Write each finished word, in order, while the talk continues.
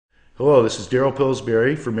Hello, this is Daryl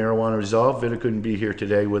Pillsbury for Marijuana Resolve. Vita couldn't be here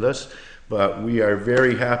today with us, but we are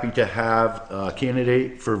very happy to have a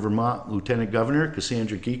candidate for Vermont Lieutenant Governor,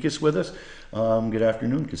 Cassandra Gekas, with us. Good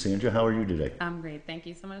afternoon, Cassandra. How are you today? I'm great. Thank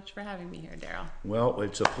you so much for having me here, Daryl. Well,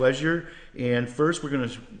 it's a pleasure. And first,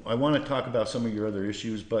 I want to talk about some of your other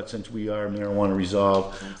issues, but since we are Marijuana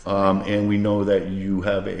Resolve, and we know that you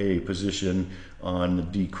have a position on the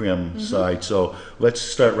decrim side, so let's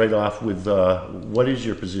start right off with what is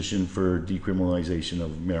your position for decriminalization of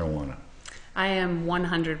marijuana? I am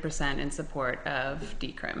 100% in support of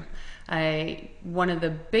decrim. One of the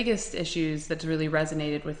biggest issues that's really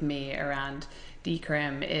resonated with me around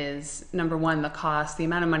decrim is, number one, the cost, the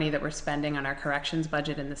amount of money that we're spending on our corrections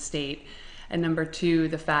budget in the state, and number two,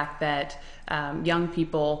 the fact that young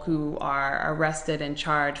people who are arrested and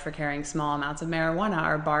charged for carrying small amounts of marijuana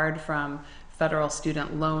are barred from federal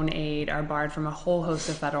student loan aid, are barred from a whole host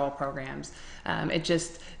of federal programs.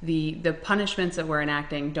 The punishments that we're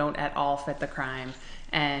enacting don't at all fit the crime.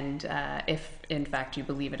 And if in fact you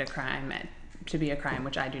believe it to be a crime,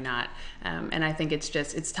 which I do not. And I think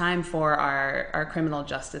it's time for our criminal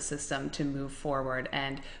justice system to move forward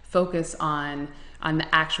and focus on the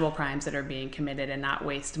actual crimes that are being committed and not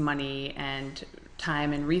waste money and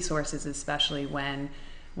time and resources, especially when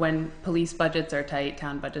police budgets are tight,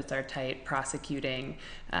 town budgets are tight, prosecuting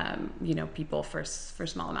people for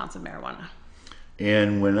small amounts of marijuana.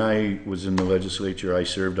 And when I was in the legislature, I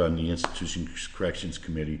served on the Institutions Corrections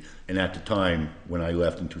Committee, and at the time, when I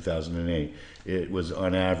left in 2008, it was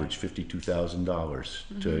on average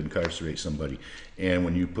 $52,000 to incarcerate somebody. And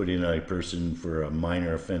when you put in a person for a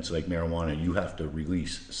minor offense like marijuana, you have to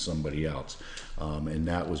release somebody else. And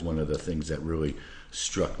that was one of the things that really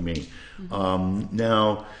struck me.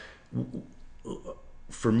 Now,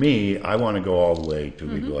 for me, I want to go all the way to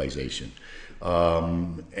legalization.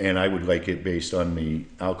 And I would like it based on the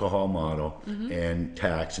alcohol model and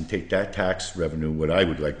tax, and take that tax revenue. What I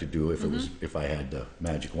would like to do if I had the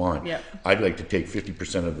magic wand, I'd like to take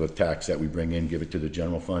 50% of the tax that we bring in, give it to the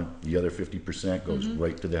general fund. The other 50% goes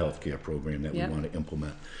right to the healthcare program that we want to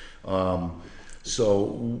implement.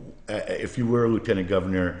 So if you were a lieutenant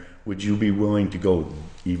governor, would you be willing to go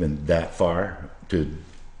even that far to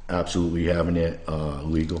absolutely having it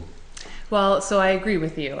legal? Well, so I agree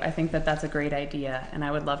with you. I think that that's a great idea, and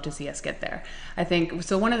I would love to see us get there. I think,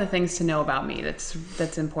 so one of the things to know about me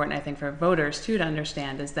that's important, I think, for voters too to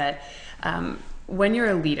understand is that when you're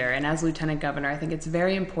a leader, and as lieutenant governor, I think it's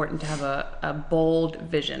very important to have a bold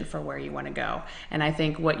vision for where you want to go. And I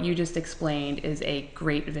think what you just explained is a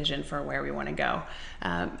great vision for where we want to go.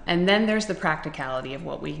 And then there's the practicality of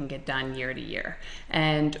what we can get done year to year.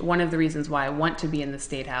 And one of the reasons why I want to be in the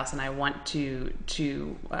State House and I want to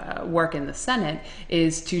work in the Senate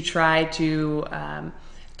is to try to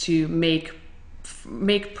make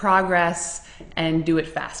progress and do it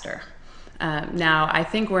faster. Now, I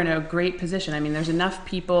think we're in a great position. I mean, there's enough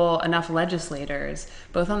people, enough legislators,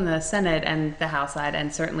 both on the Senate and the House side,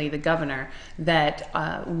 and certainly the governor, that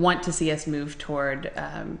want to see us move toward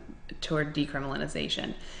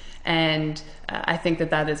decriminalization. And I think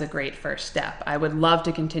that is a great first step. I would love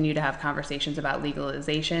to continue to have conversations about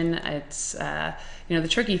legalization. It's, the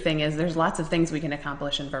tricky thing is there's lots of things we can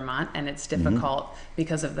accomplish in Vermont, and it's difficult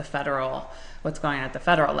because of what's going on at the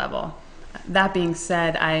federal level. That being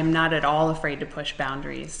said, I am not at all afraid to push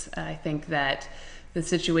boundaries. I think that the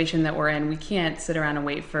situation that we're in, we can't sit around and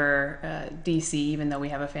wait for DC, even though we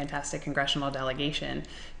have a fantastic congressional delegation,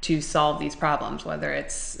 to solve these problems, whether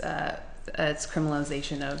it's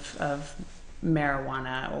criminalization of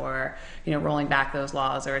marijuana, or rolling back those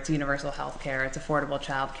laws, or it's universal health care, it's affordable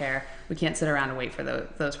child care. We can't sit around and wait for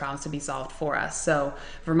those problems to be solved for us. So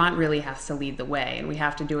Vermont really has to lead the way, and we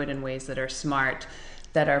have to do it in ways that are smart,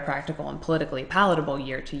 that are practical and politically palatable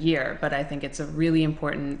year to year. But I think it's a really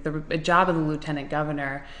important, the job of the lieutenant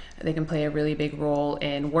governor. They can play a really big role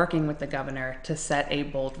in working with the governor to set a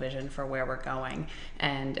bold vision for where we're going,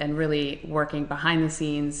 and really working behind the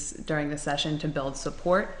scenes during the session to build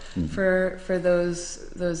support for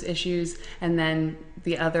those issues, and then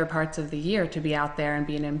the other parts of the year to be out there and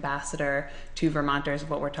be an ambassador to Vermonters of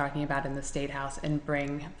what we're talking about in the State House, and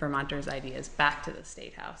bring Vermonters' ideas back to the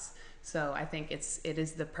State House. So I think it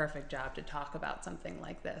is the perfect job to talk about something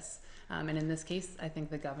like this. And in this case, I think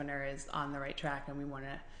the governor is on the right track, and we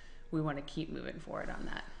want to keep moving forward on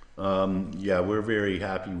that. Yeah, we're very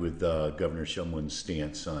happy with Governor Shumlin's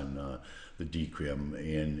stance on the decrim,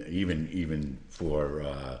 and even for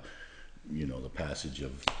the passage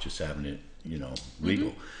of just having it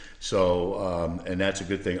legal. So, and that's a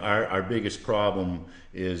good thing. Our biggest problem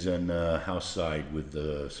is on the House side with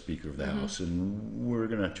the Speaker of the House, and we're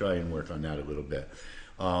going to try and work on that a little bit.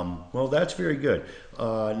 Well, that's very good.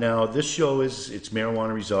 Now, this show it's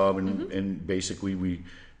Marijuana Resolve, and basically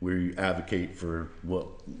we advocate for what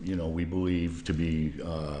we believe to be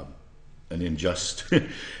an unjust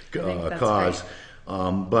cause.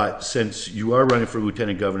 Right. But since you are running for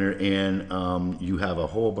lieutenant governor, and you have a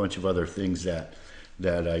whole bunch of other things that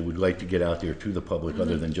I would like to get out there to the public,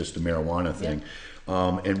 other than just the marijuana thing.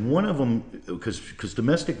 And one of them, because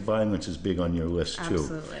domestic violence is big on your list too.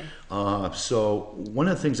 Absolutely. So one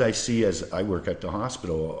of the things I see as I work at the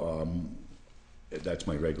hospital, that's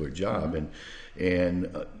my regular job,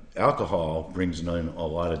 and alcohol brings in a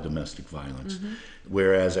lot of domestic violence,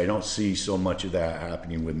 whereas I don't see so much of that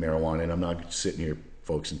happening with marijuana. And I'm not sitting here,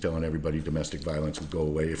 folks, and telling everybody domestic violence would go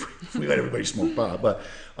away if we let everybody smoke pot. But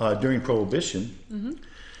during Prohibition,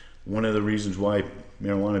 one of the reasons why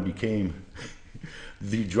marijuana became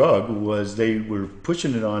the drug was they were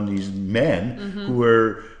pushing it on these men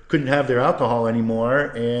who couldn't have their alcohol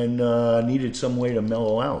anymore and needed some way to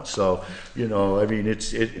mellow out. So, I mean,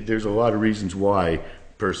 there's a lot of reasons why.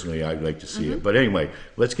 Personally, I'd like to see it. But anyway,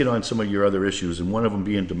 let's get on some of your other issues, and one of them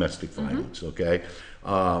being domestic violence, okay?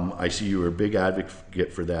 I see you're a big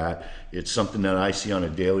advocate for that. It's something that I see on a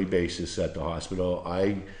daily basis at the hospital.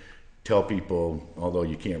 I tell people, although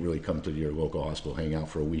you can't really come to your local hospital, hang out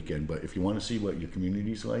for a weekend, but if you want to see what your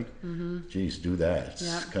community's like, geez, do that.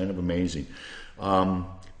 It's kind of amazing.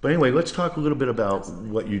 But anyway, let's talk a little bit about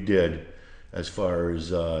what you did as far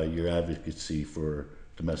as your advocacy for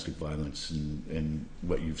domestic violence and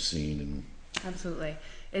what you've seen. Absolutely.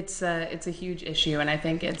 It's a huge issue, and I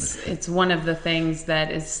think it's one of the things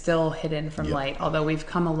that is still hidden from light, although we've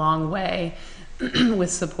come a long way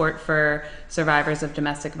with support for survivors of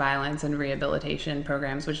domestic violence and rehabilitation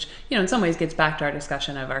programs, which, in some ways gets back to our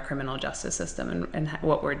discussion of our criminal justice system and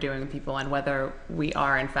what we're doing with people and whether we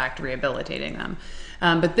are in fact rehabilitating them.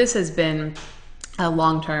 But this has been a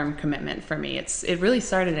long-term commitment for me. It really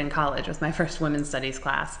started in college with my first women's studies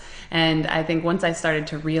class. And I think once I started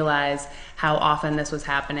to realize how often this was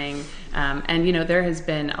happening, and there has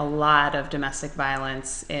been a lot of domestic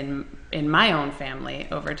violence in my own family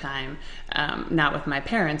over time, not with my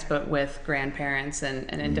parents, but with grandparents and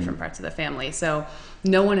in different parts of the family. So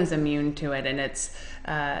no one is immune to it.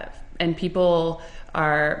 And and people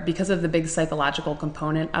are, because of the big psychological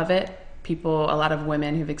component of it, a lot of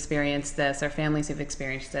women who've experienced this or families who've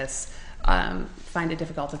experienced this find it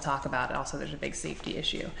difficult to talk about. Also, there's a big safety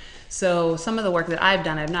issue. So some of the work that I've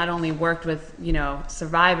done, I've not only worked with,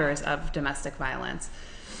 survivors of domestic violence.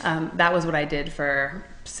 That was what I did for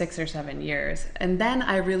 6 or 7 years. And then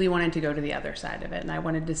I really wanted to go to the other side of it. And I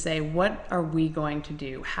wanted to say, what are we going to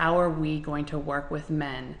do? How are we going to work with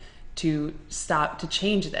men to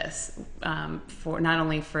change this, for not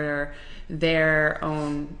only for their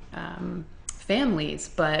own families,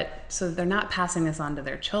 but so they're not passing this on to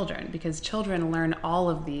their children, because children learn all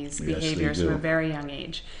of these behaviors from a very young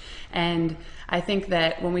age. And I think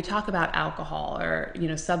that when we talk about alcohol or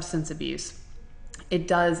substance abuse, it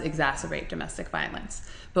does exacerbate domestic violence.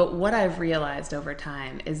 But what I've realized over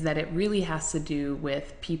time is that it really has to do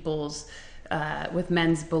with with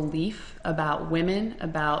men's belief about women,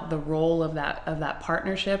 about the role of that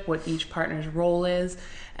partnership, what each partner's role is,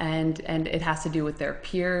 and it has to do with their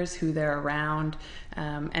peers, who they're around,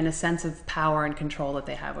 and a sense of power and control that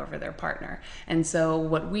they have over their partner. And so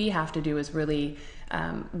what we have to do is really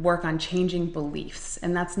work on changing beliefs,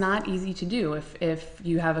 and that's not easy to do if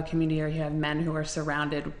you have a community or you have men who are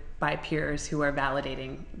surrounded by peers who are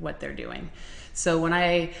validating what they're doing. So when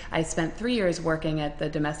I spent 3 years working at the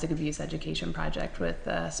Domestic Abuse Education Project with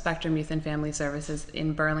Spectrum Youth and Family Services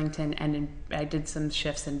in Burlington, and I did some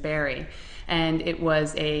shifts in Barrie. And it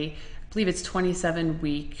was I believe it's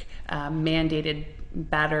 27-week mandated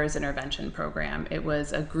batterers intervention program. It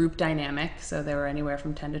was a group dynamic, so there were anywhere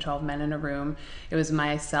from 10 to 12 men in a room. It was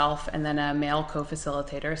myself and then a male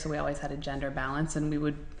co-facilitator, so we always had a gender balance, and we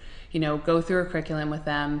would go through a curriculum with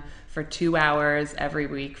them for 2 hours every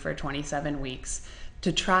week for 27 weeks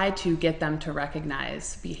to try to get them to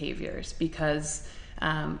recognize behaviors, because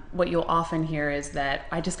what you'll often hear is that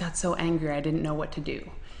I just got so angry I didn't know what to do.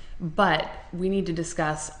 But we need to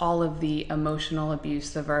discuss all of the emotional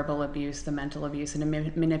abuse, the verbal abuse, the mental abuse, and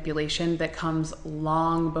the manipulation that comes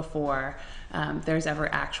long before there's ever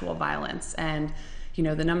actual violence. And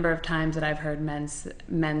the number of times that I've heard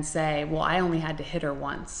men say, well, I only had to hit her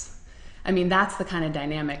once. I mean, that's the kind of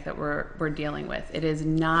dynamic that we're dealing with. It is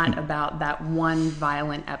not about that one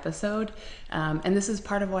violent episode. And this is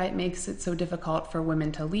part of why it makes it so difficult for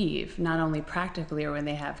women to leave, not only practically or when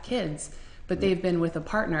they have kids, but they've been with a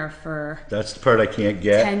partner for that's the part I can't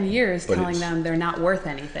get. 10 years telling them they're not worth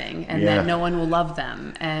anything and that no one will love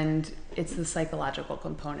them. And it's the psychological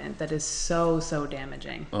component that is so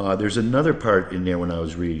damaging. There's another part in there when I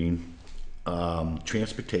was reading,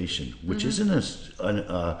 transportation, which isn't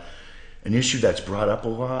an issue that's brought up a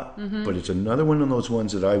lot, but it's another one of those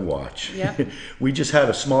ones that I watch. Yep. We just had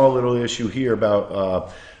a small little issue here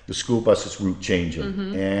about the school buses route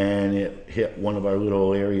changing, and it hit one of our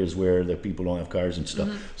little areas where the people don't have cars and stuff.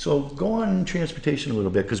 So go on transportation a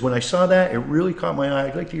little bit, because when I saw that, it really caught my eye.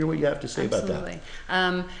 I'd like to hear what you have to say about that.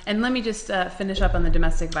 Absolutely. And let me just finish up on the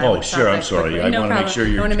domestic violence. Oh, sure. I'm sorry. quickly. I No want to make problem.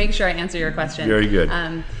 sure I want to make sure I answer your question. Very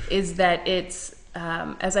good. Is that it's,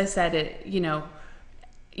 as I said,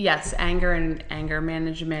 yes, anger and anger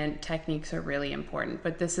management techniques are really important,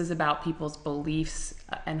 but this is about people's beliefs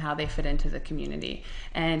and how they fit into the community.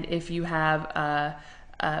 And if you have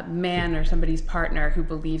a man or somebody's partner who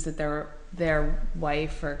believes that their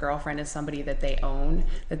wife or girlfriend is somebody that they own,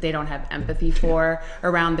 that they don't have empathy for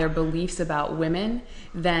around their beliefs about women,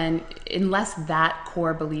 then unless that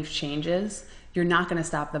core belief changes, you're not going to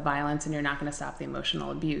stop the violence and you're not going to stop the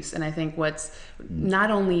emotional abuse. And I think not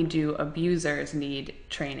only do abusers need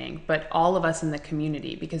training, but all of us in the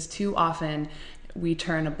community, because too often we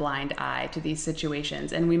turn a blind eye to these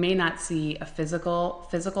situations, and we may not see a physical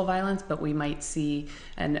violence, but we might see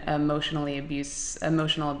an emotional abuse,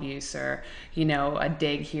 or a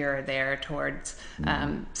dig here or there towards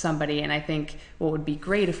somebody. And I think what would be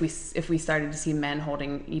great if we started to see men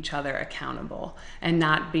holding each other accountable, and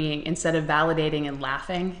not being, instead of validating and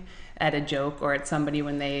laughing at a joke or at somebody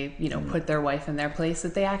when they put their wife in their place,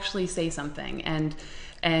 that they actually say something.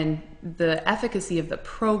 And the efficacy of the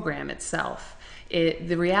program itself,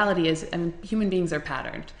 the reality is, human beings are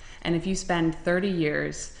patterned. And if you spend 30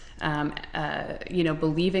 years,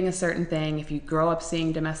 believing a certain thing, if you grow up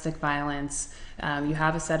seeing domestic violence, you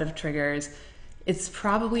have a set of triggers, it's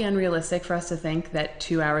probably unrealistic for us to think that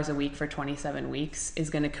 2 hours a week for 27 weeks is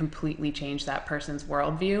going to completely change that person's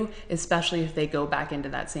worldview, especially if they go back into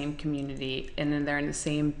that same community and then they're in the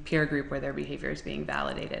same peer group where their behavior is being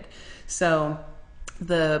validated. So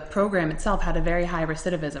the program itself had a very high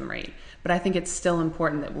recidivism rate, but I think it's still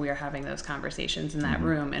important that we are having those conversations in that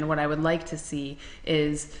room. And what I would like to see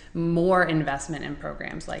is more investment in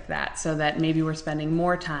programs like that, so that maybe we're spending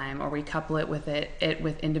more time, or we couple it with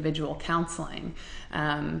individual counseling,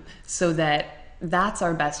 so that's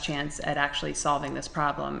our best chance at actually solving this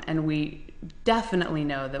problem. And we definitely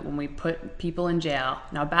know that when we put people in jail,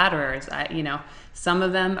 now batterers, some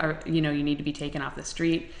of them are, you need to be taken off the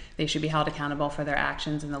street. They should be held accountable for their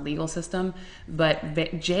actions in the legal system. But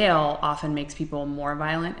jail often makes people more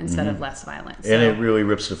violent instead of less violent. And it really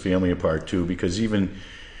rips the family apart too, because even,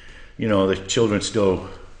 the children still,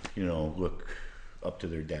 look up to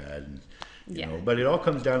their dad. And, but it all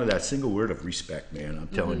comes down to that single word of respect, man. I'm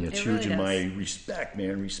telling you, it's huge in my respect,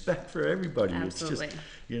 man. Respect for everybody. Absolutely. It's just,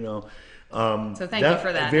 so thank you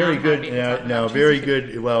for that. Very good. Now, very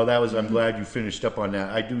good. Well, I'm glad you finished up on that.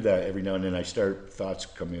 I do that every now and then. Thoughts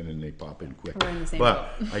come in and they pop in quick. We're in the same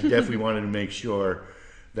but boat. I definitely wanted to make sure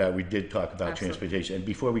that we did talk about transportation. And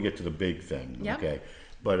before we get to the big thing, okay?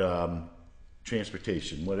 But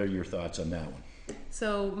transportation, what are your thoughts on that one?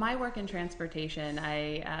 So my work in transportation,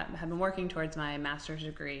 I have been working towards my master's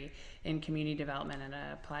degree in community development and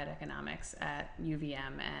applied economics at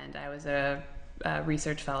UVM, and I was a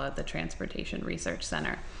research fellow at the Transportation Research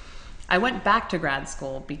Center. I went back to grad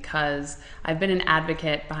school because I've been an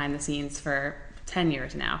advocate behind the scenes for 10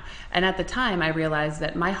 years now. And at the time, I realized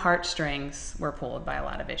that my heartstrings were pulled by a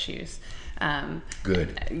lot of issues.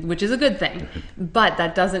 Good. Which is a good thing. But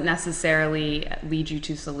that doesn't necessarily lead you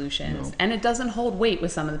to solutions. No. And it doesn't hold weight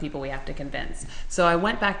with some of the people we have to convince. So I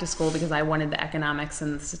went back to school because I wanted the economics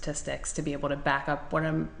and the statistics to be able to back up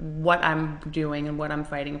what I'm doing and what I'm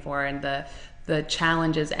fighting for, and the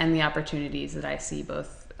challenges and the opportunities that I see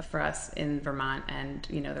both for us in Vermont and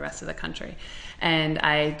the rest of the country. And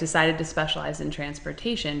I decided to specialize in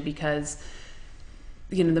transportation because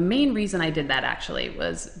the main reason I did that actually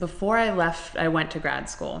was before I went to grad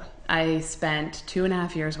school, I spent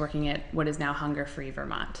 2.5 years working at what is now Hunger Free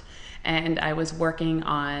Vermont. And I was working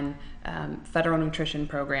on federal nutrition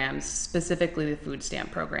programs, specifically the food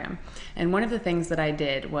stamp program. And one of the things that I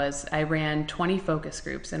did was I ran 20 focus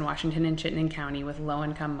groups in Washington and Chittenden County with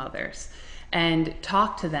low-income mothers and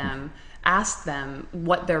talked to them, asked them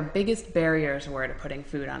what their biggest barriers were to putting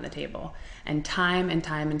food on the table. And time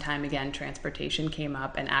again, transportation came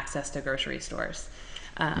up and access to grocery stores.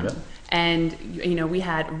 And, we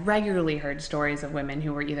had regularly heard stories of women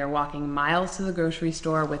who were either walking miles to the grocery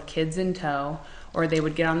store with kids in tow, or they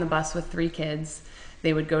would get on the bus with 3 kids.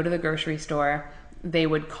 They would go to the grocery store, they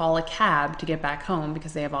would call a cab to get back home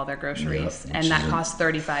because they have all their groceries, Yeah, and that costs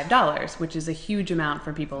 $35, which is a huge amount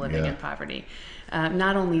for people living in poverty.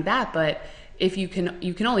 Not only that, but if you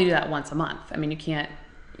can only do that once a month. I mean, you can't.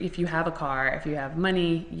 If you have a car, if you have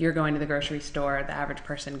money, you're going to the grocery store. The average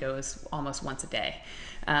person goes almost once a day.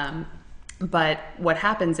 But what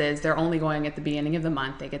happens is they're only going at the beginning of the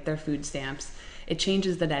month. They get their food stamps. It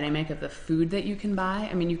changes the dynamic of the food that you can buy.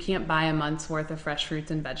 I mean, you can't buy a month's worth of fresh fruits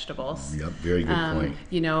and vegetables. Yep, very good point.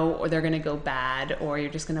 Or they're going to go bad, or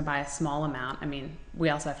you're just going to buy a small amount. I mean, we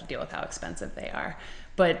also have to deal with how expensive they are.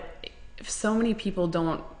 But so many people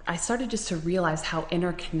don't. I started just to realize how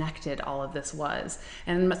interconnected all of this was.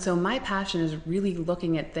 And so my passion is really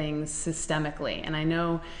looking at things systemically. And I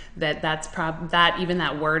know that even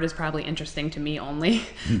that word is probably interesting to me only.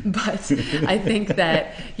 But I think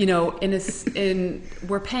that,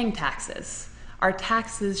 we're paying taxes. Our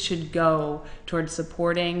taxes should go towards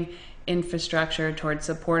supporting infrastructure, towards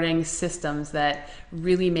supporting systems that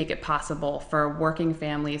really make it possible for working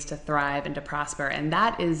families to thrive and to prosper. And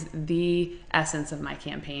that is the essence of my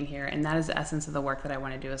campaign here. And that is the essence of the work that I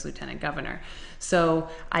want to do as Lieutenant Governor. So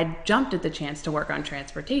I jumped at the chance to work on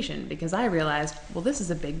transportation because I realized, well, this is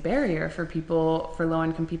a big barrier for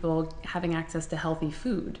low-income people having access to healthy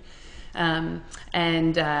food. So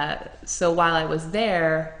while I was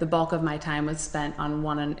there, the bulk of my time was spent on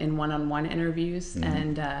one-on-one interviews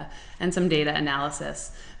and some data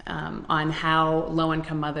analysis on how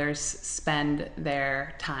low-income mothers spend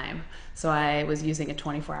their time. So I was using a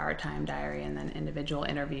 24-hour time diary and then individual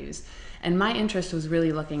interviews. And my interest was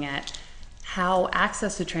really looking at how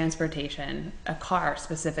access to transportation, a car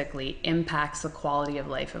specifically, impacts the quality of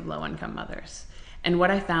life of low-income mothers. And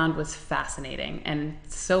what I found was fascinating, and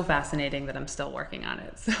so fascinating that I'm still working on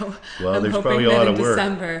it. So I'm there's hoping probably a lot that in of work.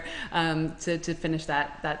 December to finish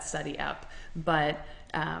that study up. But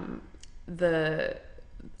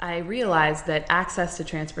I realized that access to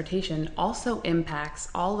transportation also impacts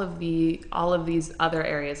all of these other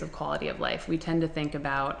areas of quality of life. We tend to think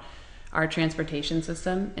about our transportation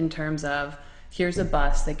system in terms of here's a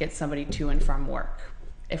bus that gets somebody to and from work.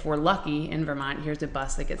 If we're lucky in Vermont, here's a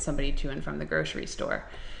bus that gets somebody to and from the grocery store.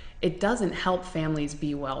 It doesn't help families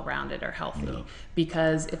be well-rounded or healthy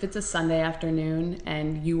because if it's a Sunday afternoon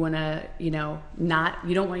and you want to, you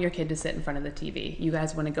don't want your kid to sit in front of the TV. You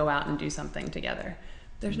guys want to go out and do something together.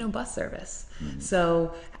 There's no bus service.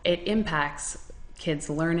 So it impacts kids'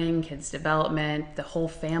 learning, kids' development, the whole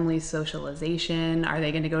family's socialization. Are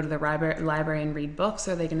they going to go to the library and read books?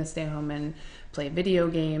 Or are they going to stay home and play video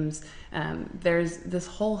games? There's this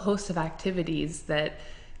whole host of activities that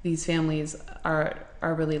these families are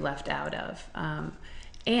really left out of.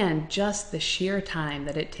 And just the sheer time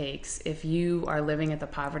that it takes if you are living at the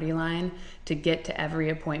poverty line to get to every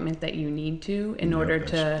appointment that you need to in order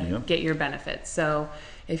to get your benefits. So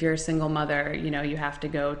if you're a single mother, you have to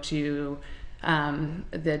go to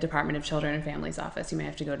the Department of Children and Families office. You may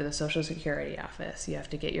have to go to the Social Security office. You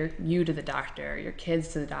have to get you to the doctor, your kids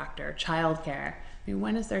to the doctor, childcare. I mean,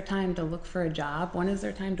 when is there time to look for a job? When is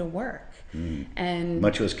there time to work? And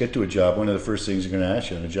much less get to a job. One of the first things they're going to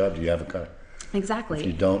ask you on a job: do you have a car? Exactly. If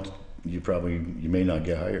you don't, you may not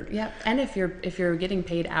get hired. Yeah, and if you're getting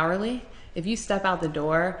paid hourly, if you step out the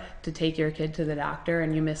door to take your kid to the doctor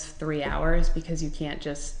and you miss 3 hours because you can't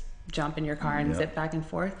just jump in your car and zip back and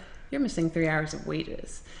forth, you're missing 3 hours of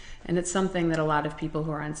wages. And it's something that a lot of people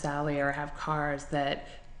who are on salary or have cars that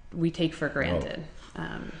we take for granted.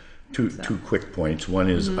 Two quick points. One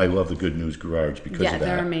is I love the Good News Garage because of that. Yeah,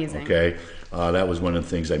 they're amazing. Okay, that was one of the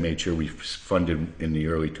things I made sure we funded in the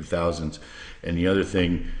early 2000s. And the other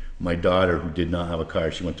thing, my daughter, who did not have a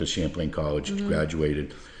car, she went to Champlain College,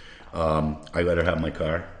 graduated. I let her have my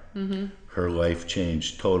car. Her life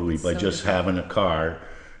changed totally by just having a car.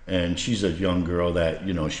 And she's a young girl that,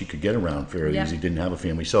 she could get around fairly easy, didn't have a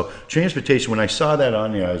family. So transportation, when I saw that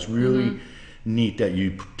on there, I was really neat that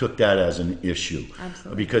you took that as an issue.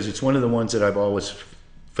 Absolutely. Because it's one of the ones that I've always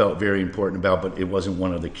felt very important about, but it wasn't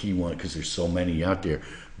one of the key ones because there's so many out there.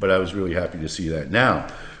 But I was really happy to see that. Now,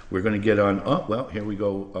 we're going to get on, here we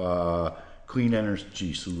go, clean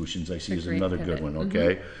energy solutions I see is another good one,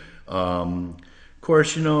 okay? Of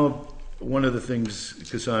course, one of the things,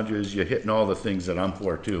 Cassandra, is you're hitting all the things that I'm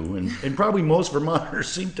for too, and probably most Vermonters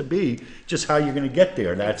seem to be, just how you're going to get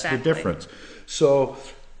there. That's the difference. So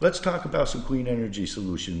let's talk about some clean energy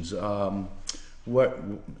solutions. I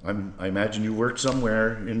imagine you worked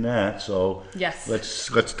somewhere in that, so yes.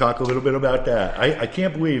 Let's talk a little bit about that. I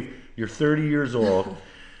can't believe you're 30 years old,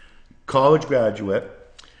 college graduate,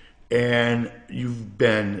 And you've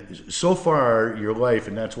been so far your life,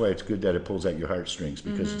 and that's why it's good that it pulls at your heartstrings,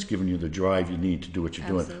 because it's giving you the drive you need to do what you're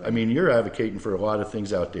doing. I mean, you're advocating for a lot of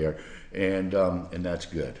things out there, and that's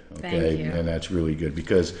good. Okay, Thank you. and that's really good,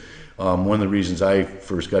 because one of the reasons I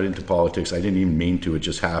first got into politics, I didn't even mean to; it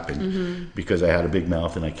just happened because I had a big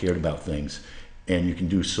mouth and I cared about things. And you can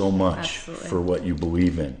do so much for what you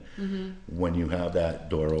believe in when you have that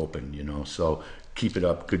door open, you know. So keep it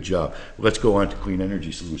up. Good job. Let's go on to clean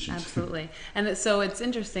energy solutions. Absolutely. And so it's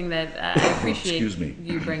interesting that I appreciate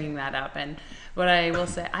you bringing that up. And what I will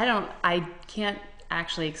say, I can't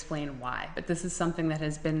actually explain why, but this is something that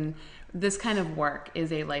has been, this kind of work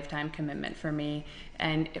is a lifetime commitment for me.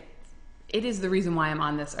 And it is the reason why I'm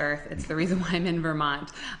on this earth. It's the reason why I'm in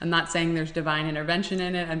Vermont. I'm not saying there's divine intervention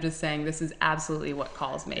in it. I'm just saying this is absolutely what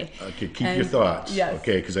calls me. Okay, keep your thoughts. Yes.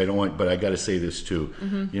 Okay, because I don't want, but I got to say this too.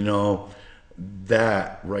 You know,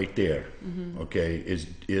 that right there, okay,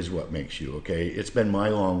 is what makes you, okay? It's been my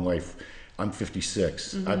long life. I'm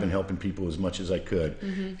 56. I've been helping people as much as I could.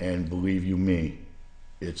 And believe you me,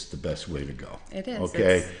 it's the best way to go. It is.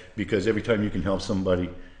 Okay? Because every time you can help somebody,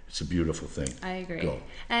 it's a beautiful thing. I agree. Go.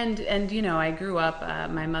 And you know, I grew up,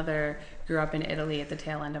 my mother grew up in Italy at the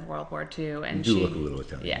tail end of World War II. And you do look a little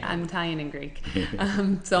Italian. Yeah, I'm Italian and Greek.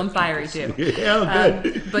 So I'm fiery too. Yeah,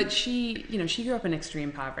 good. But she, you know, she grew up in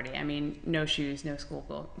extreme poverty. I mean, no shoes, no school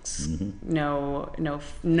books,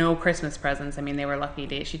 no Christmas presents. I mean, they were lucky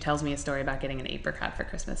days. She tells me a story about getting an apricot for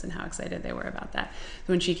Christmas and how excited they were about that.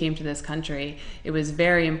 So when she came to this country, it was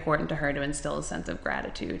very important to her to instill a sense of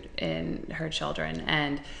gratitude in her children.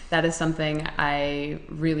 And that is something I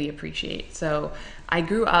really appreciate. So I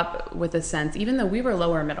grew up with a sense, even though we were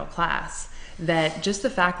lower middle class, that just the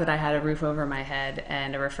fact that I had a roof over my head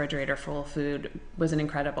and a refrigerator full of food was an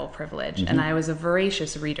incredible privilege. And I was a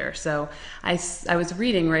voracious reader. So I was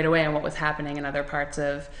reading right away on what was happening in other parts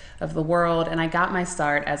of the world. And I got my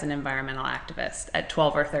start as an environmental activist at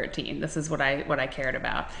 12 or 13. This is what I cared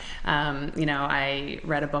about. You know, I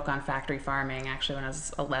read a book on factory farming actually when I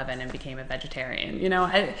was 11 and became a vegetarian. You know,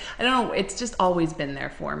 I don't know, it's just always been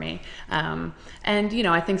there for me. And, you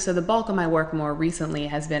know, I think so the bulk of my work more recently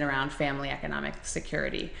has been around family economic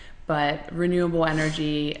security, but renewable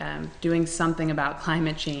energy, doing something about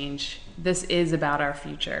climate change, this is about our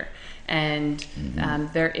future. And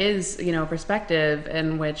there is, you know, a perspective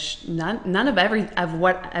in which none of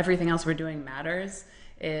what everything else we're doing matters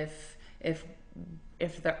if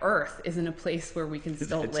the earth isn't a place where we can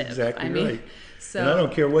still live. That's exactly right. So, and I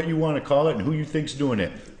don't care what you want to call it and who you think's doing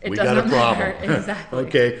it. We got doesn't a problem. matter. Exactly.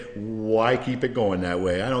 Okay, why keep it going that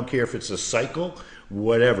way? I don't care if it's a cycle,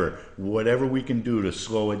 whatever we can do to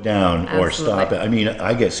slow it down or stop it. I mean,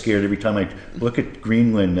 I get scared every time I look at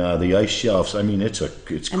Greenland, the ice shelves. I mean, it's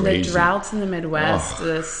crazy. And the droughts in the Midwest,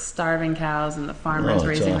 the starving cows and the farmers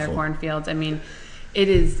raising their cornfields. I mean,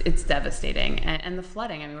 it's devastating. And the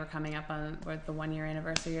flooding. I mean, we're coming up on the 1-year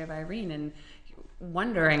anniversary of Irene, and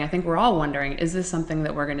wondering, I think we're all wondering, is this something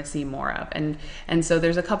that we're going to see more of? And so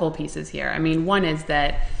there's a couple pieces here. I mean, one is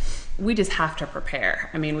that we just have to prepare.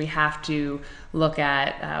 I mean, we have to look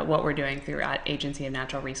at what we're doing through Agency of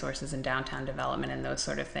Natural Resources and downtown development and those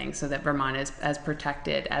sort of things, so that Vermont is as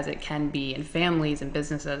protected as it can be, and families and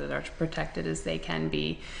businesses are protected as they can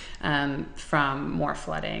be from more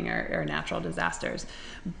flooding or natural disasters.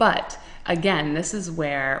 But again, this is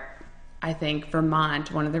where I think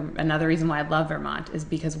Vermont, another reason why I love Vermont is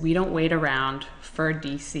because we don't wait around for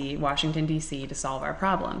Washington, D.C. to solve our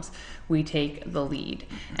problems. We take the lead.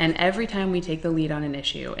 And every time we take the lead on an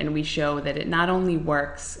issue and we show that it not only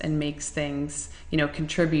works and makes things, you know,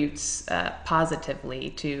 contributes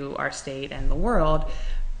positively to our state and the world,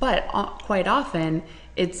 but quite often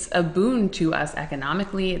it's a boon to us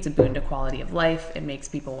economically. It's a boon to quality of life. It makes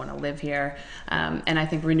people want to live here. And I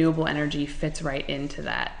think renewable energy fits right into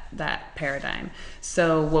that paradigm.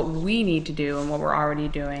 So what we need to do and what we're already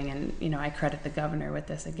doing, and, you know, I credit the governor with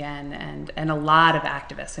this again, and a lot of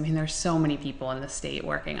activists. I mean, there's so many people in the state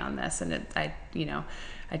working on this, and I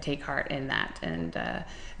take heart in that, and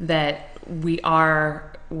that we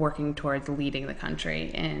are working towards leading the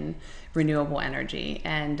country in renewable energy.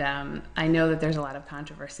 And I know that there's a lot of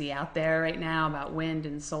controversy out there right now about wind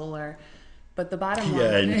and solar, but the bottom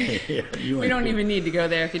line, we don't even need to go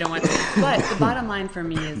there if you don't want to. But the bottom line for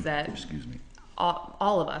me is that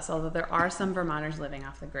all of us, although there are some Vermonters living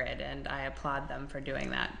off the grid, and I applaud them for doing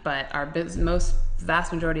that, but our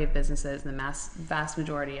vast majority of businesses and the vast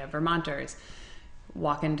majority of Vermonters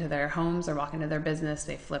walk into their homes or walk into their business,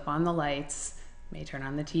 they flip on the lights, may turn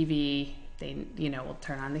on the TV, they, you know, will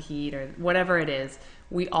turn on the heat or whatever it is.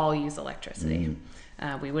 We all use electricity.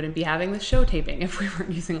 We wouldn't be having this show taping if we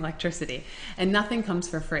weren't using electricity. And nothing comes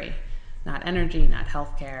for free. Not energy, not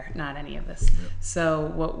healthcare, not any of this. Yep. So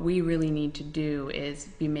what we really need to do is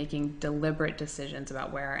be making deliberate decisions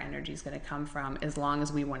about where our energy is going to come from, as long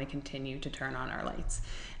as we want to continue to turn on our lights.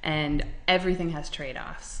 And everything has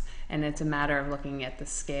trade-offs. And it's a matter of looking at the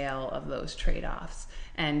scale of those trade-offs.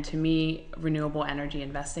 And to me, renewable energy,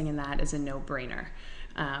 investing in that is a no-brainer.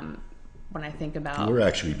 When I think about... We're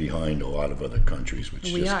actually behind a lot of other countries, which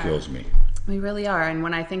just kills me. We really are. And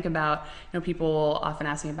when I think about, people will often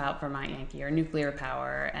ask me about Vermont Yankee or nuclear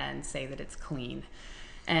power and say that it's clean.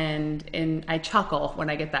 And I chuckle when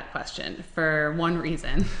I get that question for one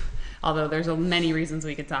reason, although there's many reasons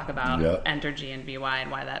we could talk about Entergy and VY and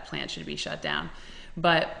why that plant should be shut down.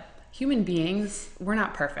 But human beings, we're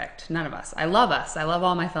not perfect. None of us. I love us. I love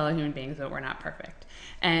all my fellow human beings, but we're not perfect.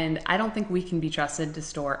 And I don't think we can be trusted to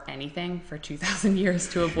store anything for 2,000 years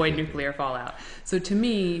to avoid nuclear fallout. So to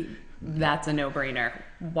me, that's a no-brainer.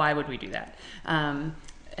 Why would we do that?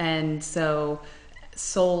 And so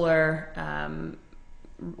solar,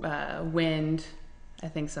 wind, I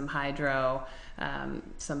think some hydro,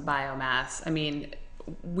 some biomass. I mean,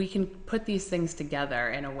 we can put these things together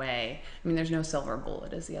in a way. I mean, there's no silver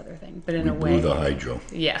bullet is the other thing, but in a way. We blew the hydro.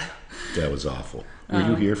 Yeah. That was awful. Were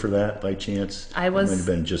you here for that by chance? I was. It might have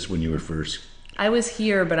been just when you were first. I was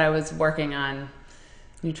here, but I was working on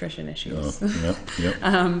nutrition issues.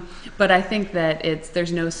 Yep. But I think that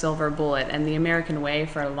there's no silver bullet, and the American way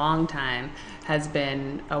for a long time has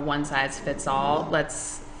been a one-size-fits-all.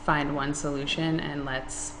 Let's find one solution, and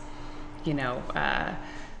let's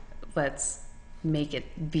make it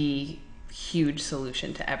the huge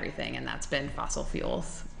solution to everything, and that's been fossil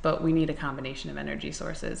fuels. But we need a combination of energy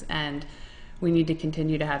sources, and we need to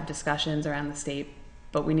continue to have discussions around the state,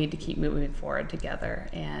 but we need to keep moving forward together.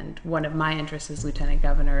 And one of my interests as Lieutenant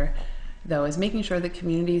Governor, though, is making sure that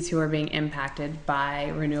communities who are being impacted by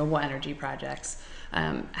renewable energy projects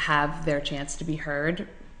have their chance to be heard,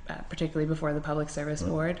 particularly before the Public Service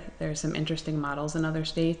Board. There's some interesting models in other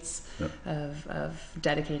states of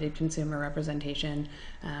dedicated consumer representation.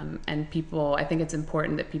 And I think it's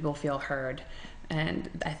important that people feel heard. And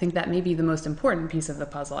I think that may be the most important piece of the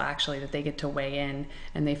puzzle, actually, that they get to weigh in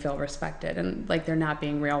and they feel respected and like they're not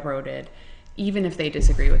being railroaded, even if they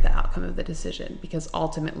disagree with the outcome of the decision, because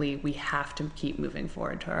ultimately we have to keep moving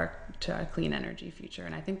forward to our clean energy future.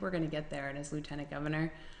 And I think we're going to get there. And as Lieutenant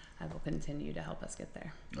Governor, I will continue to help us get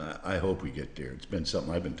there. I hope we get there. It's been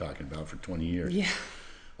something I've been talking about for 20 years. Yeah.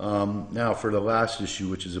 Now, for the last issue,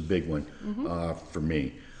 which is a big one for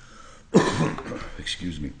me,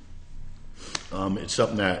 excuse me. It's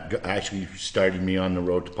something that actually started me on the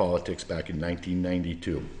road to politics back in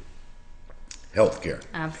 1992. Healthcare.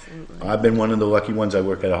 Absolutely. I've been one of the lucky ones. I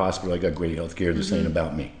work at a hospital. I got great healthcare. This ain't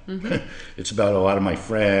about me. It's about a lot of my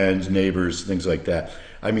friends, neighbors, things like that.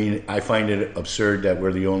 I mean, I find it absurd that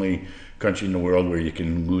we're the only country in the world where you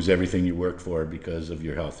can lose everything you work for because of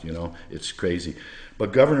your health. It's crazy.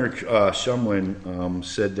 But Governor Shumlin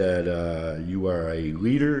said that you are a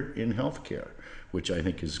leader in healthcare, which I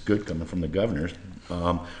think is good coming from the governor.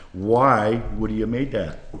 Why would he have made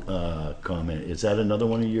that comment? Is that another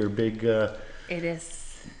one of your big... It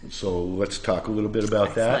is. So let's talk a little bit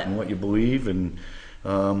about that and what you believe, and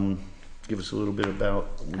give us a little bit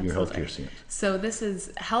about your healthcare stance. So this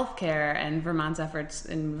is healthcare, and Vermont's efforts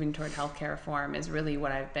in moving toward healthcare reform is really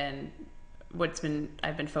what I've been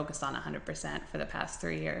focused on 100% for the past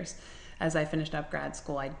 3 years. As I finished up grad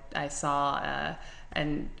school, I saw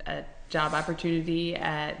a job opportunity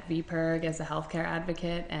at VPIRG as a healthcare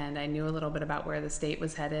advocate, and I knew a little bit about where the state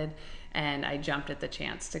was headed, and I jumped at the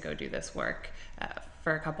chance to go do this work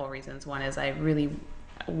for a couple of reasons. One is I really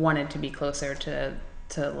wanted to be closer to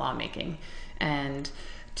lawmaking, and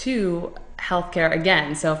two, healthcare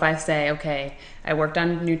again. So if I say, okay, I worked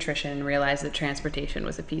on nutrition and realized that transportation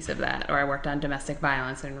was a piece of that, or I worked on domestic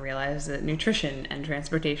violence and realized that nutrition and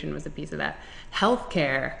transportation was a piece of that.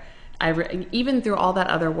 Healthcare, even through all that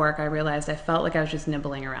other work, I realized I felt like I was just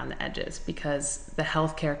nibbling around the edges, because the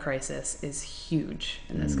healthcare crisis is huge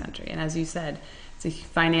in this country. And as you said, it's a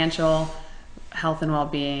financial, health and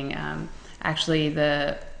well-being. Actually,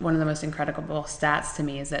 one of the most incredible stats to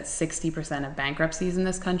me is that 60% of bankruptcies in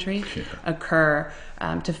this country occur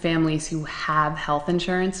to families who have health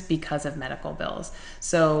insurance because of medical bills.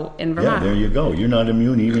 So in Vermont... Yeah, there you go. You're not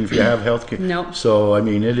immune even if you have health care. Nope. So, I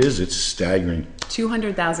mean, it's staggering.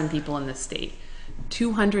 200,000 people in this state.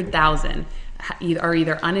 200,000 are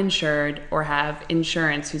either uninsured or have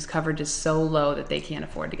insurance whose coverage is so low that they can't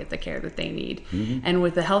afford to get the care that they need. And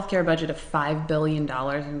with the healthcare budget of $5 billion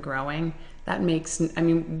and growing, that makes, I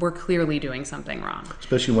mean, we're clearly doing something wrong.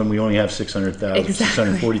 Especially when we only have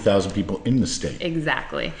 640,000 people in the state.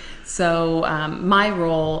 Exactly. So my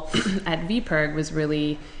role at VPIRG was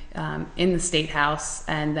really in the State House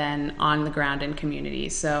and then on the ground in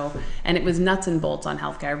communities. So, and it was nuts and bolts on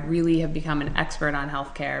healthcare. I really have become an expert on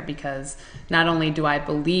healthcare because not only do I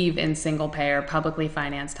believe in single payer, publicly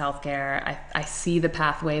financed healthcare, I see the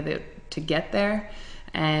pathway to get there.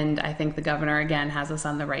 And I think the governor, again, has us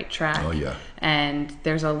on the right track. Oh, yeah. And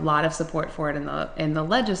there's a lot of support for it in the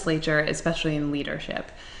legislature, especially in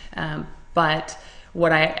leadership. But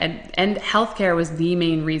and healthcare was the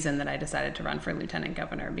main reason that I decided to run for lieutenant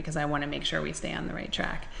governor, because I want to make sure we stay on the right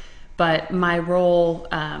track. But my role,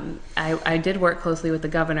 I did work closely with the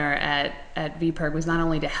governor at VPIRG, was not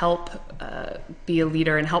only to help be a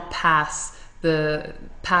leader and help pass the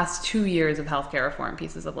past 2 years of healthcare reform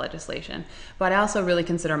pieces of legislation, but I also really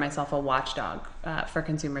consider myself a watchdog for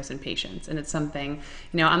consumers and patients. And it's something,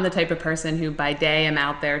 I'm the type of person who by day I'm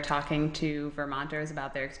out there talking to Vermonters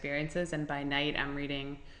about their experiences, and by night I'm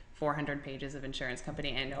reading 400 pages of insurance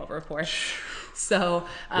company annual reports. So,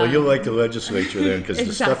 well, you'll like the legislature then, because exactly.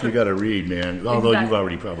 The stuff you got to read, man. Although you've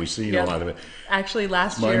already probably seen a lot of it. Actually,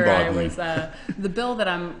 last year I was the bill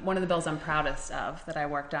one of the bills I'm proudest of that I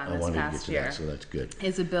worked on this past year. That, so that's good.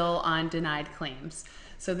 Is a bill on denied claims.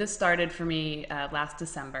 So this started for me last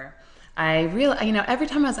December. I realized, every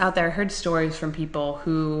time I was out there, I heard stories from people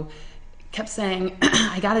who kept saying,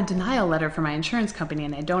 I got a denial letter from my insurance company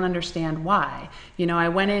and I don't understand why. I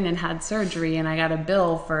went in and had surgery and I got a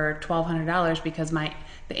bill for $1,200 because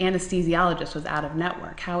the anesthesiologist was out of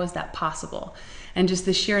network. How is that possible? And just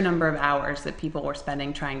the sheer number of hours that people were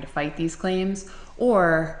spending trying to fight these claims,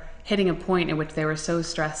 or hitting a point in which they were so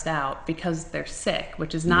stressed out because they're sick,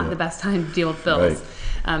 which is not the best time to deal with bills,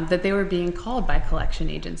 right. That they were being called by collection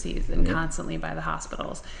agencies and constantly by the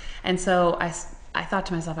hospitals. And so I thought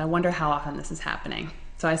to myself, I wonder how often this is happening.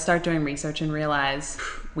 So I start doing research and realize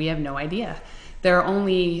we have no idea. There are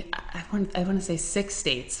only, I want to say 6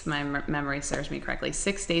 states, if my memory serves me correctly,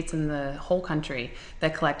 6 states in the whole country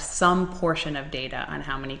that collect some portion of data on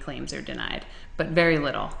how many claims are denied, but very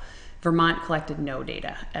little. Vermont collected no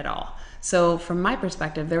data at all. So from my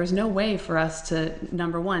perspective, there was no way for us to,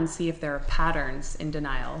 number one, see if there are patterns in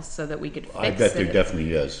denials so that we could fix it. I bet there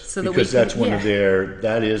definitely is. So because that's one of their,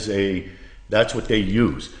 that's what they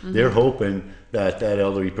use. Mm-hmm. They're hoping that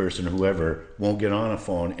elderly person, whoever, won't get on a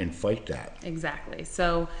phone and fight that. Exactly.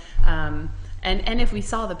 So, and if we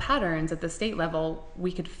saw the patterns at the state level,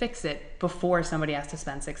 we could fix it before somebody has to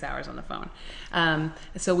spend 6 hours on the phone.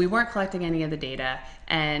 So we weren't collecting any of the data,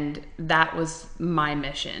 and that was my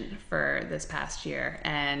mission for this past year.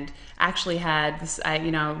 And actually had this,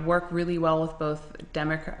 work really well with both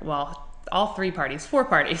all 3 parties, 4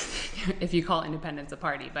 parties, if you call independents a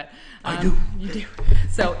party, but I do. You do.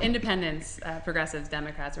 So independents, progressives,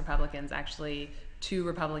 Democrats, Republicans, actually 2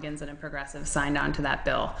 Republicans and a progressive signed on to that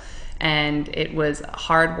bill. And it was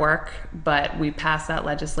hard work, but we passed that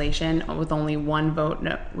legislation with only 1 vote,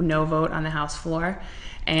 no vote on the House floor.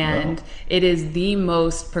 And it is the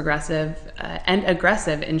most progressive and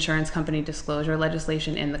aggressive insurance company disclosure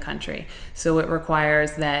legislation in the country. So it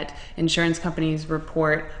requires that insurance companies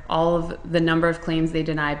report all of the number of claims they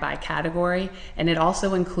deny by category, and it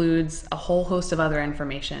also includes a whole host of other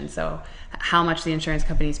information. So how much the insurance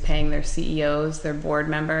company is paying their CEOs, their board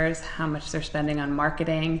members, how much they're spending on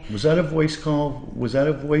marketing. Was that a voice call? Was that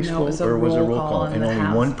a voice vote, or was it a roll call? And only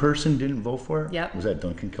House. 1 person didn't vote for it? Yep. Was that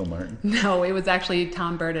Duncan Kilmartin? No, it was actually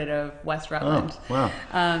Tom Burdett of West Rutland. Oh,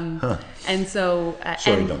 wow. And so...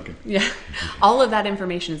 Sorry, Duncan. Yeah. All of that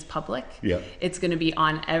information is public. Yeah. It's going to be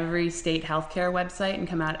on every state healthcare website and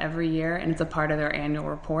come out every year, and it's a part of their annual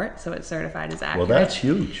report, so it's certified as accurate. Well, that's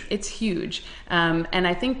huge. It's huge. And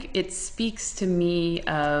I think it speaks to me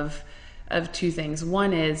of 2 things.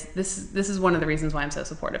 One is, this is one of the reasons why I'm so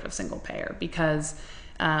supportive of single payer, because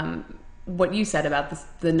what you said about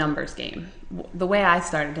the numbers game, the way I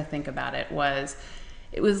started to think about it was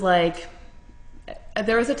like,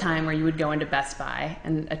 there was a time where you would go into Best Buy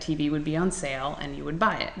and a TV would be on sale and you would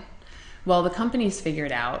buy it. Well, the companies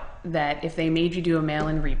figured out that if they made you do a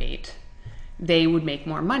mail-in rebate, they would make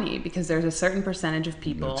more money, because there's a certain percentage of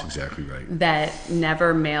people That's exactly right. that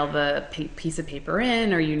never mail the piece of paper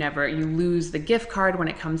in, or you lose the gift card when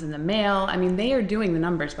it comes in the mail. I mean, they are doing the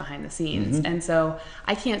numbers behind the scenes. Mm-hmm. And so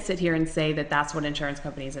I can't sit here and say that that's what insurance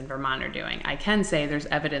companies in Vermont are doing. I can say there's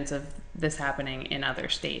evidence of this happening in other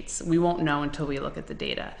states. We won't know until we look at the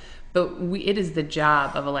data. But it is the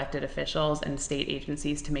job of elected officials and state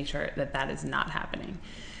agencies to make sure that that is not happening.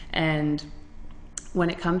 And when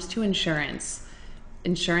it comes to insurance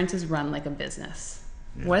is run like a business,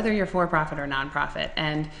 whether you're for-profit or nonprofit.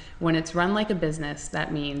 And when it's run like a business,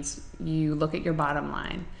 that means you look at your bottom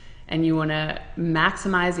line and you want to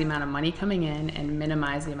maximize the amount of money coming in and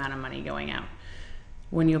minimize the amount of money going out.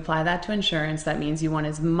 When you apply that to insurance, that means you want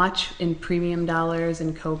as much in premium dollars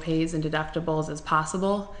and co-pays and deductibles as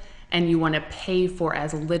possible, and you want to pay for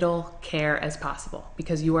as little care as possible,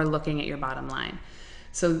 because you are looking at your bottom line.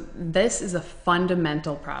 So this is a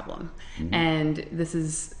fundamental problem. Mm-hmm. And this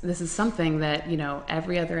is something that,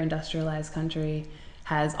 every other industrialized country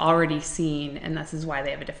has already seen, and this is why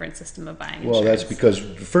they have a different system of buying insurance. Well, that's because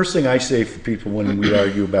the first thing I say for people when we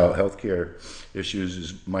argue about healthcare issues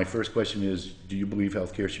is, my first question is, do you believe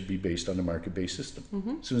healthcare should be based on a market-based system?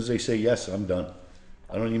 Mm-hmm. As soon as they say yes, I'm done.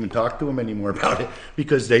 I don't even talk to them anymore about it,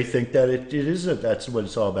 because they think that that's what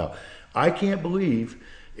it's all about. I can't believe,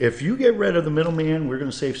 if you get rid of the middleman, we're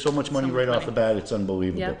going to save so much money off the bat. It's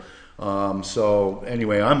unbelievable. Yep. So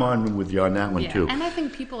anyway, I'm on with you on that one too. And I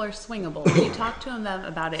think people are swingable. When you talk to them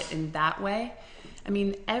about it in that way, I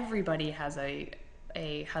mean, everybody has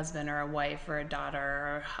a husband or a wife or a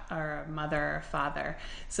daughter or a mother or a father.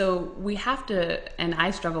 So we have to, and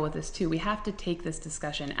I struggle with this too, we have to take this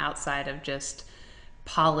discussion outside of just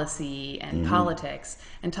policy and politics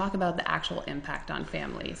and talk about the actual impact on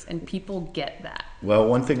families, and people get that. Well,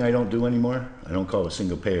 one thing I don't do anymore, I don't call it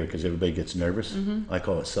single payer because everybody gets nervous. I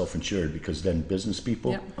call it self-insured, because then business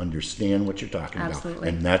people understand what you're talking about.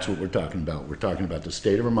 And that's what we're talking about. We're talking about the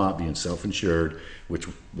state of Vermont being self-insured, which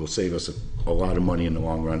will save us a lot of money in the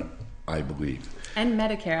long run, I believe. And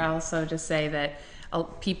Medicare, I'll also just say that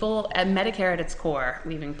people at Medicare at its core,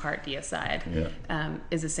 leaving Part D aside,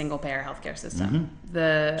 is a single-payer healthcare system.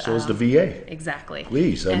 So is the VA. Exactly.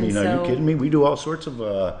 Please, are you kidding me? We do all sorts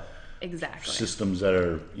of exactly systems that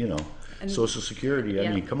are, Social Security.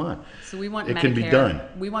 I mean, come on. So we want it Medicare. Can be done.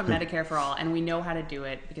 We want Medicare for all, and we know how to do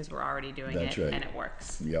it because we're already doing That's it, right. and it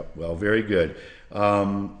works. Yep. Well, very good.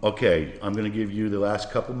 Okay, I'm going to give you the last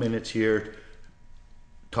couple minutes here.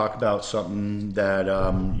 Talk about something that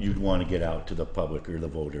you'd want to get out to the public or the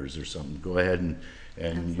voters or something. Go ahead and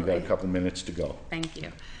Absolutely. You got a couple minutes to go. Thank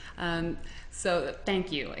you. So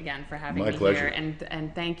thank you again for having My me pleasure. here,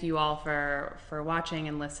 and thank you all for watching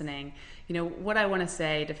and listening. What I want to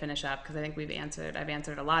say to finish up, because I think I've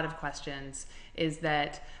answered a lot of questions, is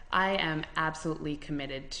that I am absolutely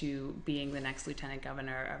committed to being the next Lieutenant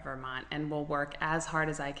Governor of Vermont, and will work as hard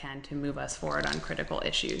as I can to move us forward on critical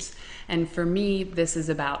issues. And for me, this is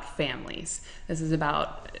about families. This is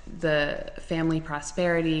about the family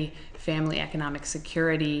prosperity, family economic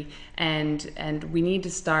security, and we need to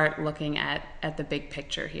start looking at the big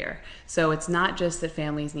picture here. So it's not just that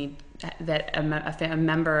families need, that a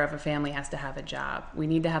member of a family has to have a job. We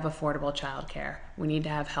need to have affordable childcare. We need to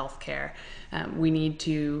have health care. We need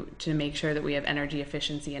to make sure that we have energy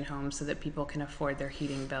efficiency in homes so that people can afford their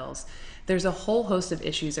heating bills. There's a whole host of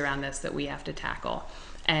issues around this that we have to tackle.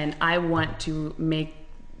 And I want to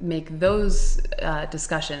make those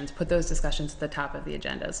discussions, put those discussions at the top of the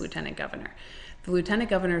agenda as Lieutenant Governor. The Lieutenant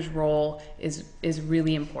Governor's role is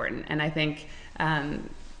really important. And I think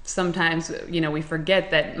sometimes, we forget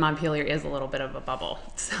that Montpelier is a little bit of a bubble.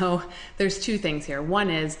 So there's two things here. One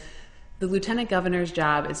is the Lieutenant Governor's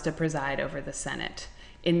job is to preside over the Senate.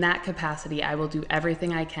 In that capacity, I will do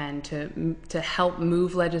everything I can to help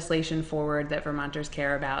move legislation forward that Vermonters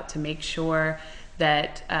care about, to make sure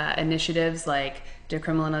that initiatives like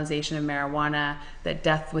decriminalization of marijuana, that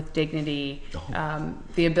death with dignity,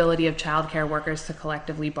 the ability of childcare workers to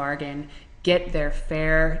collectively bargain, get their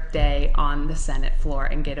fair day on the Senate floor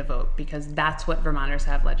and get a vote, because that's what Vermonters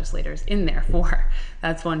have legislators in there for.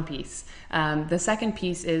 That's one piece. The second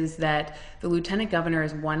piece is that the Lieutenant Governor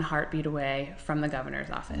is one heartbeat away from the governor's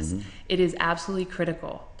office. It is absolutely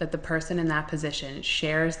critical that the person in that position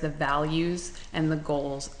shares the values and the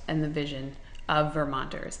goals and the vision of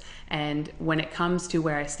Vermonters. And when it comes to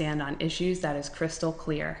where I stand on issues, that is crystal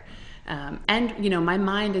clear. And my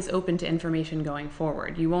mind is open to information going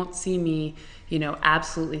forward. You won't see me,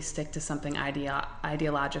 absolutely stick to something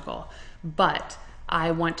ideological. But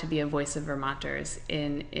I want to be a voice of Vermonters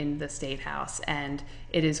in the State House. And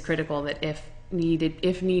it is critical that if needed,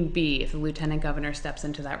 if need be, if the lieutenant governor steps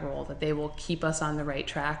into that role, that they will keep us on the right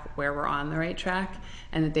track where we're on the right track,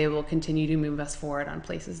 and that they will continue to move us forward on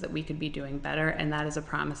places that we could be doing better. And that is a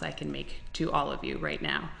promise I can make to all of you right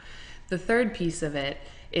now. The third piece of it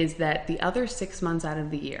is that the other 6 months out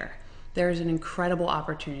of the year, there is an incredible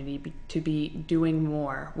opportunity to be doing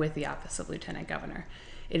more with the office of lieutenant governor.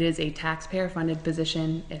 It is a taxpayer-funded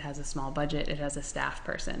position. It has a small budget. It has a staff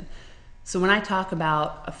person. So when I talk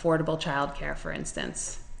about affordable childcare, for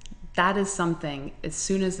instance, that is something, as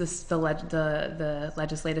soon as the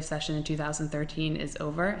legislative session in 2013 is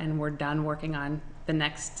over and we're done working on the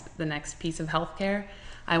next piece of healthcare,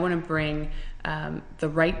 I want to bring the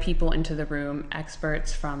right people into the room,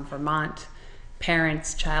 experts from Vermont,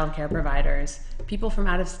 parents, childcare providers, people from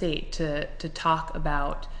out of state to talk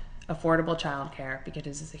about affordable childcare, because it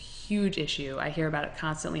is a huge issue. I hear about it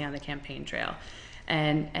constantly on the campaign trail.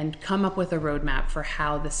 And come up with a roadmap for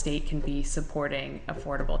how the state can be supporting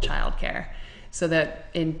affordable childcare, so that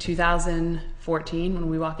in 2014, when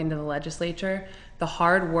we walk into the legislature, the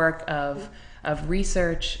hard work of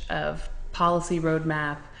research, of policy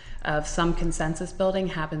roadmap, of some consensus building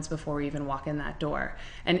happens before we even walk in that door.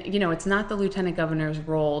 And it's not the lieutenant governor's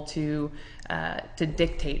role to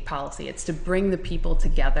dictate policy. It's to bring the people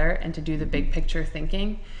together and to do the big picture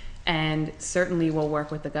thinking. And certainly we'll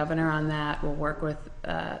work with the governor on that. We'll work with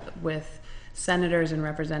senators and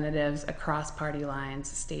representatives across party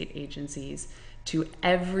lines, state agencies, to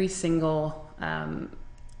every single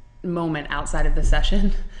moment outside of the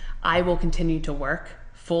session. I will continue to work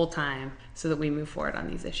full time so that we move forward on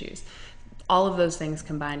these issues. All of those things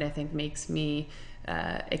combined, I think, makes me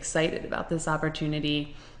excited about this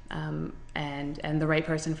opportunity and the right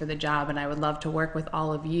person for the job. And I would love to work with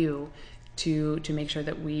all of you to make sure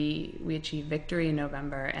that we achieve victory in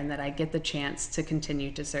November, and that I get the chance to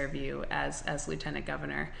continue to serve you as Lieutenant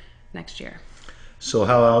Governor next year. So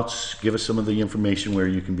how else? Give us some of the information where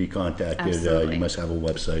you can be contacted. Absolutely. You must have a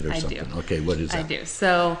website or something. I do. Okay, what is that? I do.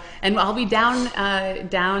 So, and I'll be down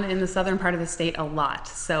in the southern part of the state a lot.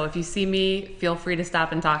 So if you see me, feel free to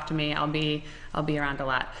stop and talk to me. I'll be around a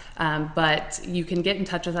lot. But you can get in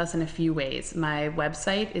touch with us in a few ways. My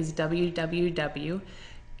website is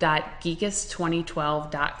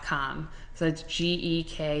www.gekas2012.com. So it's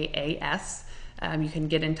GEKAS. You can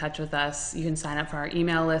get in touch with us. You can sign up for our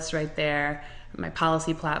email list right there. My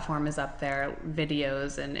policy platform is up there,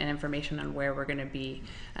 videos and information on where we're going to be.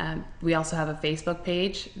 We also have a Facebook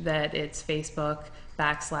page that it's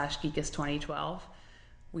Facebook.com/Gekas2012.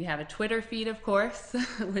 We have a Twitter feed, of course,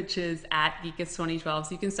 which is @Gekas2012.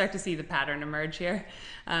 So you can start to see the pattern emerge here.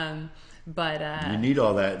 But you need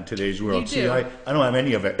all that in today's world. You See, do. I don't have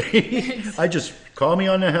any of it. I just call me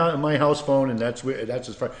on my house phone, and that's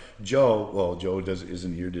as far. Joe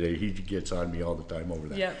isn't here today. He gets on me all the time over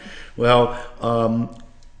that. Yep. Well,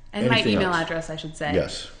 and my email else? address, I should say.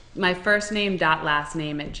 Yes. My first name last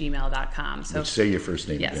name @gmail.com. So say your first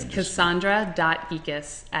name yes, again.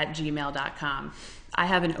 Cassandra.Gekas@gmail.com. I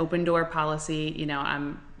have an open door policy.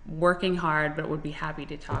 I'm working hard, but would be happy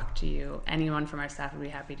to talk to you. Anyone from our staff would be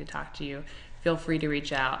happy to talk to you. Feel free to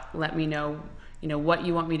reach out. Let me know, what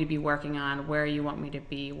you want me to be working on, where you want me to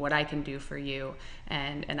be, what I can do for you,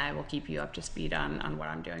 and I will keep you up to speed on what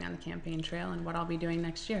I'm doing on the campaign trail and what I'll be doing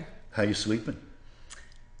next year. How you sleeping?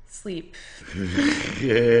 Sleep.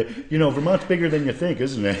 Yeah, Vermont's bigger than you think,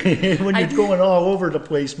 isn't it? When you're going all over the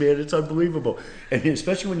place, man, it's unbelievable. And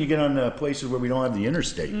especially when you get on places where we don't have the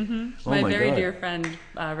interstate. Mm-hmm. Oh my very God. dear friend,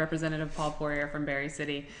 Representative Paul Poirier from Barry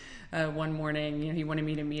City, one morning, he wanted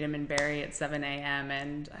me to meet him in Barry at 7 a.m.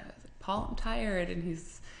 And I was like, Paul, I'm tired. And he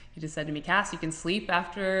just said to me, Cass, you can sleep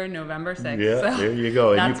after November 6th. Yeah, so there you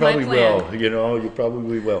go. And you probably will. You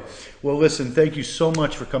probably will. Well, listen, thank you so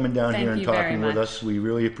much for coming down here and talking with us. We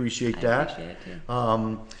really appreciate that. I appreciate it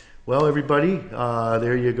too. Well, everybody,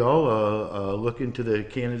 there you go. Look into the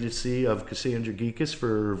candidacy of Cassandra Gekas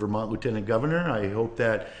for Vermont Lieutenant Governor. I hope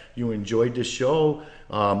that you enjoyed this show.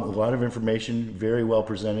 A lot of information, very well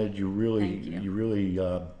presented. You really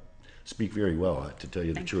speak very well, to tell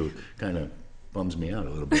you the truth. Kind of bums me out a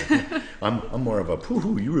little bit. I'm more of a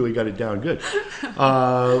pooh, you really got it down good.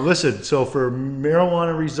 Listen, so for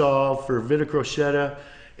Marijuana Resolve, for Vita Crocetta,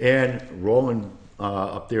 and Roland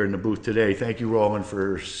up there in the booth today, thank you, Roland,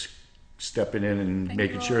 for stepping in and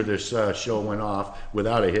making sure this show went off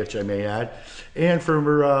without a hitch, I may add. And for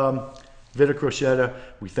Vita Crocetta,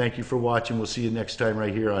 we thank you for watching. We'll see you next time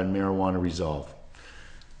right here on Marijuana Resolve.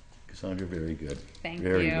 Cassandra, very good. Thank you.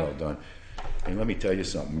 Very well done. And let me tell you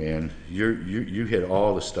something, man. You hit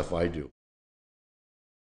all the stuff I do.